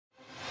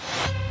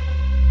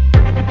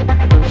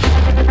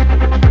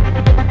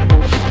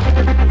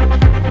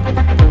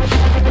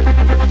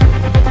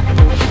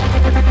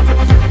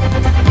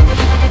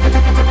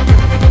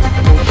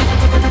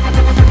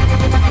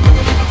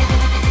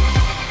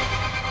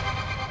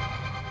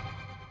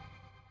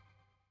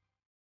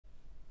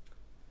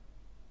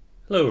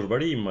Hello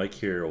everybody, Mike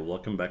here.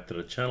 Welcome back to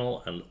the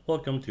channel and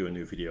welcome to a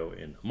new video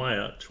in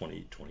Maya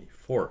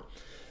 2024.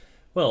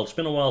 Well, it's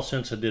been a while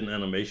since I did an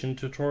animation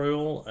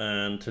tutorial,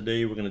 and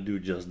today we're going to do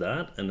just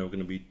that, and we're going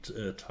to be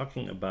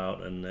talking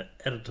about an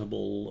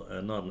editable,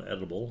 an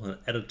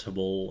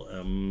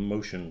editable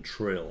motion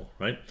trail,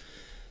 right?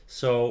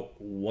 So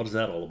what is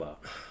that all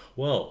about?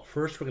 Well,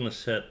 first we're going to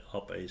set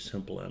up a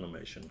simple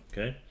animation,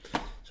 okay?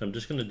 So I'm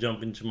just going to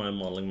jump into my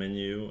modeling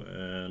menu,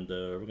 and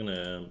we're going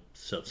to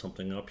set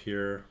something up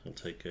here. We'll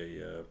take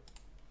a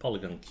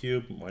polygon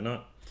cube, why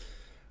not?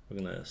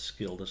 We're going to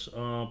scale this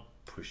up,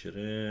 push it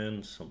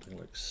in, something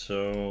like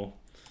so.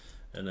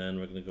 And then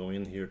we're going to go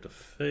in here to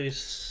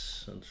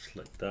face and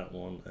select that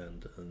one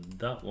and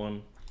that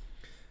one.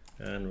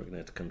 And we're going to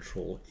hit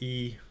Control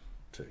E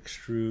to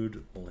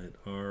extrude. We'll hit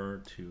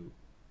R to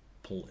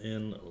pull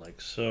in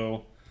like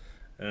so.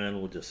 And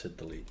we'll just hit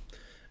delete.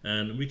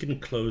 And we can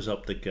close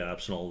up the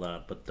gaps and all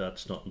that, but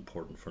that's not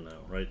important for now,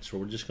 right? So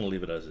we're just going to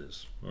leave it as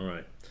is. All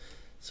right.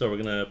 So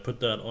we're going to put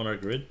that on our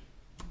grid.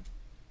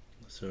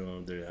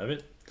 So there you have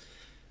it.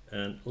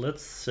 And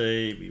let's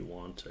say we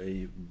want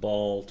a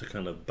ball to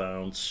kind of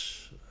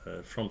bounce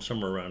from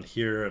somewhere around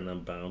here and then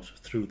bounce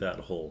through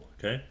that hole,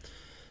 okay?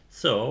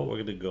 So we're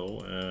going to go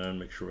and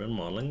make sure we're in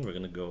modeling. We're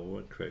going to go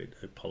and create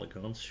a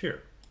polygon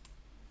sphere.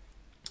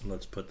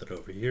 Let's put that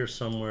over here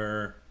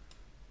somewhere.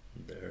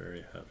 There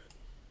you have it.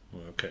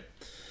 Okay.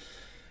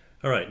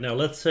 All right, now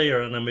let's say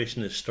our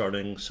animation is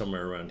starting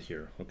somewhere around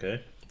here,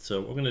 okay? So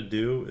what we're going to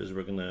do is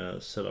we're going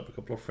to set up a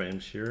couple of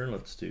frames here.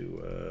 Let's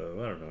do,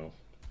 I don't know,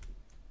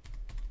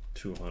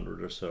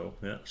 200 or so.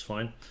 Yeah, it's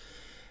fine.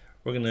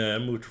 We're going to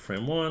move to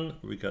frame 1.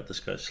 We got this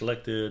guy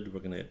selected.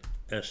 We're going to hit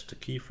S to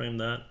keyframe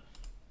that.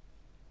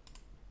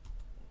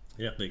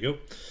 Yeah, there you go.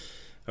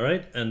 All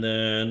right, and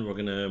then we're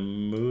going to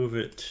move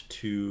it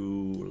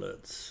to,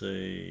 let's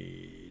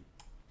say,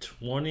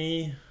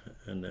 20,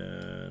 and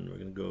then we're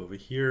going to go over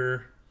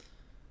here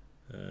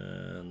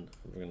and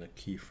we're going to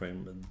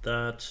keyframe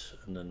that,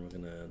 and then we're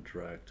going to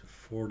drag to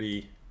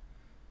 40,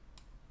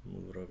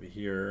 move it over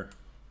here,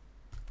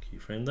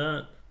 keyframe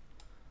that.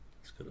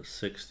 Let's go to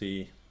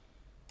 60,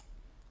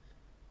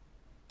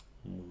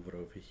 move it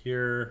over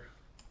here,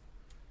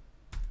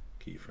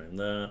 keyframe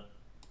that.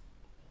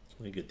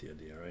 You get the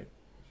idea, right?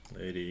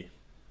 80,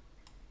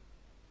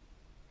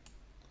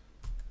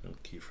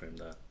 and keyframe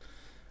that.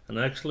 And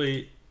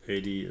actually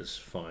 80 is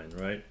fine,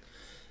 right?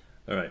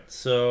 All right,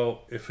 so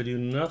if I do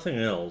nothing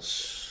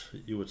else,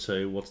 you would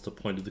say, what's the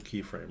point of the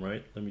keyframe,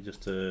 right? Let me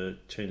just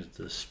change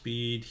the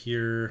speed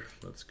here.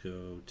 Let's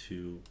go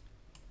to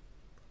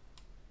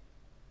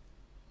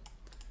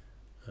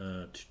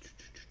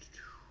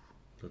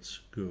let's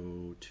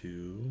go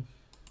to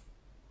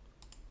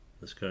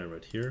this guy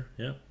right here.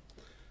 Yeah,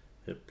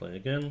 hit play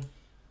again.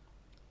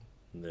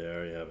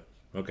 There you have it.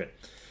 Okay.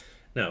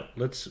 Now,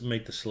 let's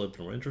make this a little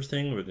bit more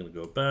interesting. We're going to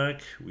go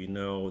back. We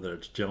know that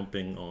it's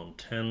jumping on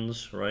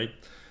 10s, right?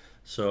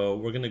 So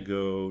we're going to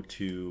go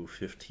to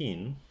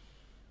 15,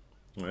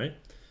 right?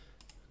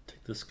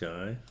 Take this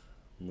guy,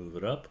 move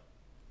it up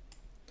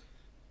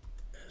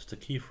as the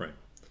keyframe.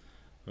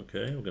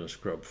 Okay, we're going to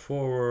scrub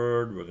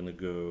forward. We're going to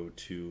go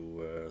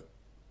to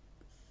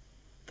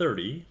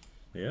 30,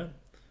 yeah?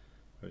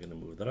 We're going to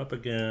move that up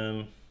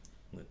again.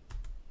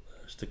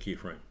 That's the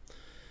keyframe.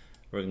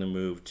 We're going to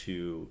move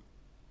to,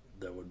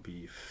 that would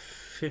be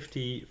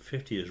 50.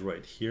 50 is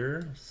right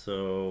here,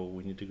 so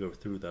we need to go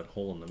through that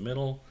hole in the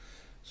middle.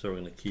 So we're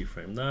going to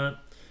keyframe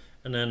that,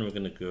 and then we're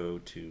going to go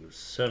to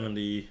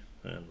 70,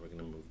 and we're going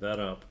to move that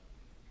up,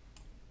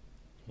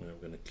 and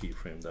we're going to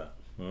keyframe that.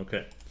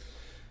 Okay.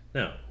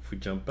 Now, if we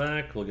jump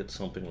back, we'll get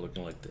something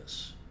looking like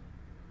this.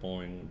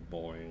 Boing,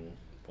 boing,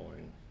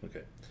 boing.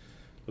 Okay.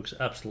 Looks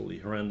absolutely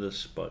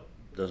horrendous, but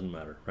doesn't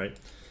matter, right?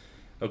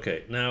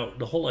 Okay, now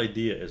the whole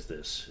idea is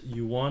this.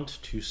 You want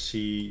to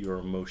see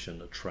your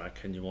motion track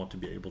and you want to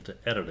be able to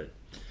edit it.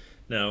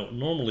 Now,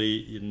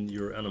 normally in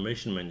your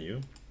animation menu,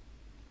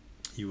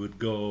 you would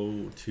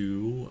go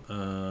to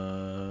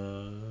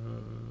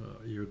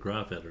your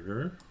graph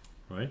editor,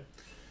 right?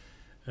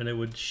 And it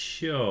would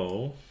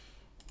show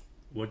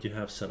what you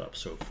have set up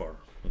so far,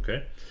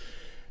 okay?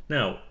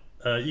 Now,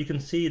 you can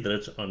see that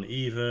it's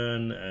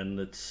uneven and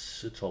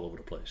it's all over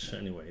the place.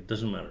 Anyway, it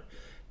doesn't matter.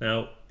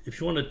 Now, if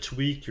you want to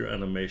tweak your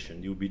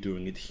animation, you'll be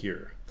doing it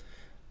here.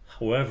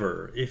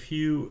 However, if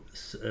you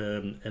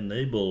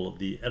enable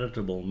the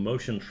editable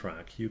motion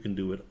track, you can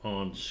do it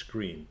on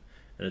screen,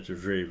 and it's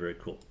very, very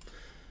cool.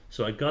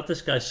 So I got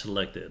this guy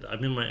selected.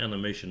 I'm in my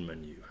animation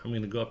menu. I'm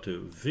going to go up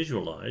to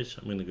visualize.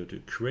 I'm going to go to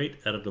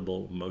create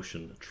editable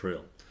motion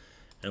trail.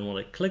 And when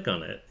I click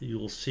on it, you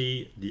will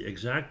see the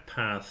exact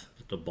path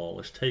that the ball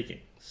is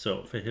taking.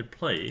 So if I hit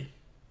play,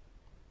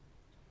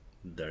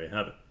 there you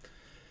have it.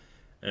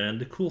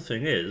 And the cool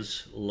thing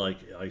is, like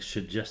I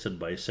suggested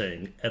by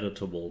saying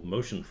editable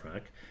motion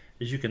track,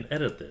 is you can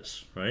edit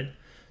this, right?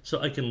 So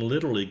I can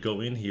literally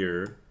go in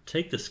here,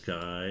 take this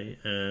guy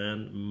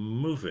and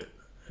move it.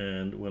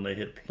 And when I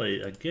hit play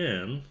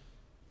again,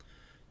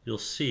 you'll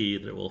see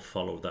that it will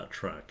follow that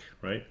track,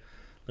 right?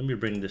 Let me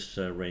bring this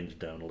range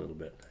down a little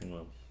bit. Hang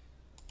on.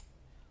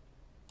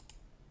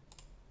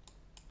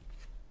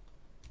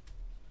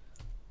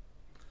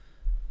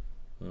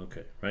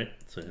 Okay, right,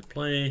 so hit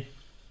play.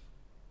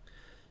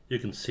 You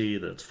can see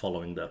that it's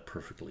following that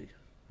perfectly.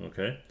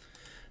 Okay,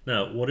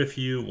 now what if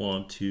you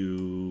want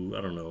to,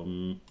 I don't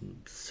know,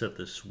 set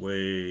this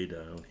way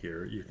down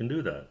here? You can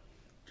do that.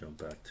 Jump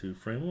back to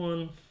frame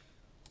 1,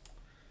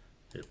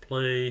 hit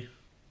play.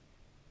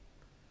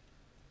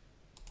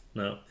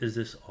 Now, is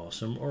this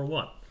awesome or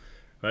what?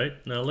 Right,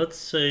 now let's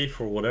say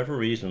for whatever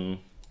reason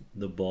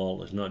the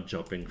ball is not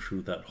jumping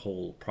through that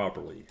hole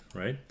properly,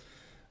 right?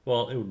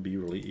 Well, it would be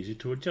really easy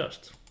to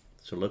adjust.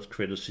 So let's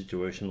create a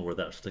situation where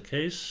that's the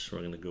case. We're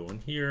going to go in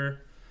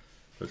here.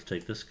 Let's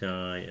take this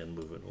guy and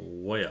move it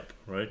way up,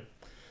 right?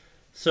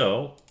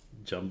 So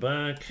jump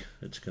back.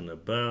 It's going to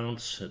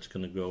bounce. It's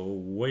going to go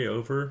way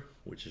over,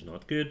 which is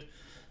not good.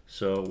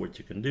 So what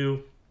you can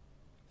do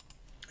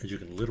is you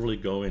can literally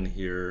go in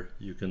here.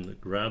 You can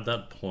grab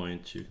that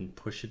point. You can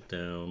push it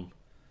down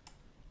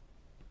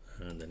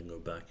and then go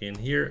back in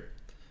here.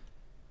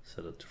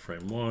 Set it to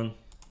frame 1.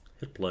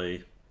 Hit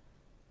play.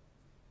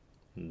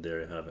 And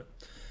there you have it.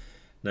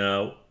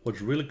 Now,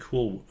 what's really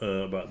cool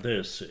about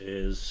this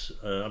is,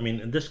 I mean,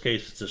 in this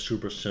case, it's a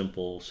super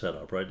simple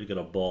setup, right? You got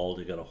a ball,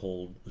 you got a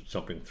hole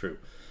jumping through.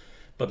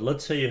 But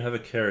let's say you have a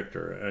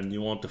character and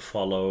you want to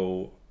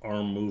follow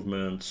arm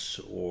movements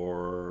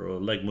or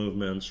leg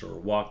movements or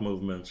walk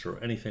movements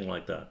or anything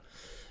like that.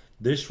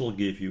 This will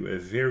give you a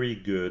very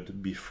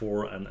good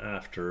before and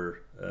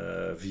after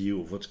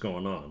view of what's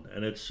going on.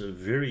 And it's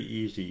very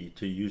easy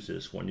to use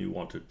this when you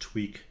want to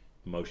tweak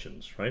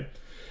motions, right?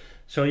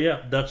 So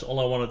yeah, that's all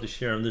I wanted to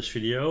share in this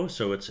video.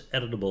 So it's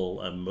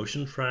Editable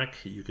Motion Track.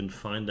 You can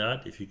find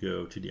that if you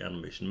go to the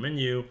animation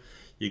menu,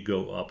 you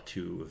go up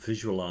to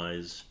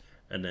Visualize,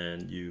 and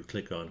then you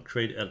click on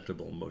Create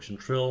Editable Motion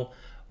Trill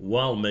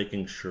while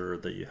making sure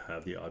that you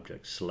have the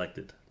object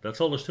selected.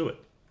 That's all there's to it,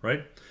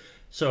 right?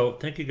 So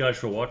thank you guys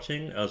for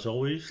watching. As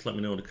always, let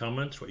me know in the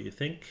comments what you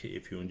think.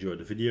 If you enjoyed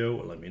the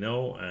video, let me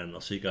know, and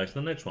I'll see you guys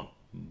in the next one.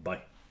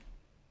 Bye.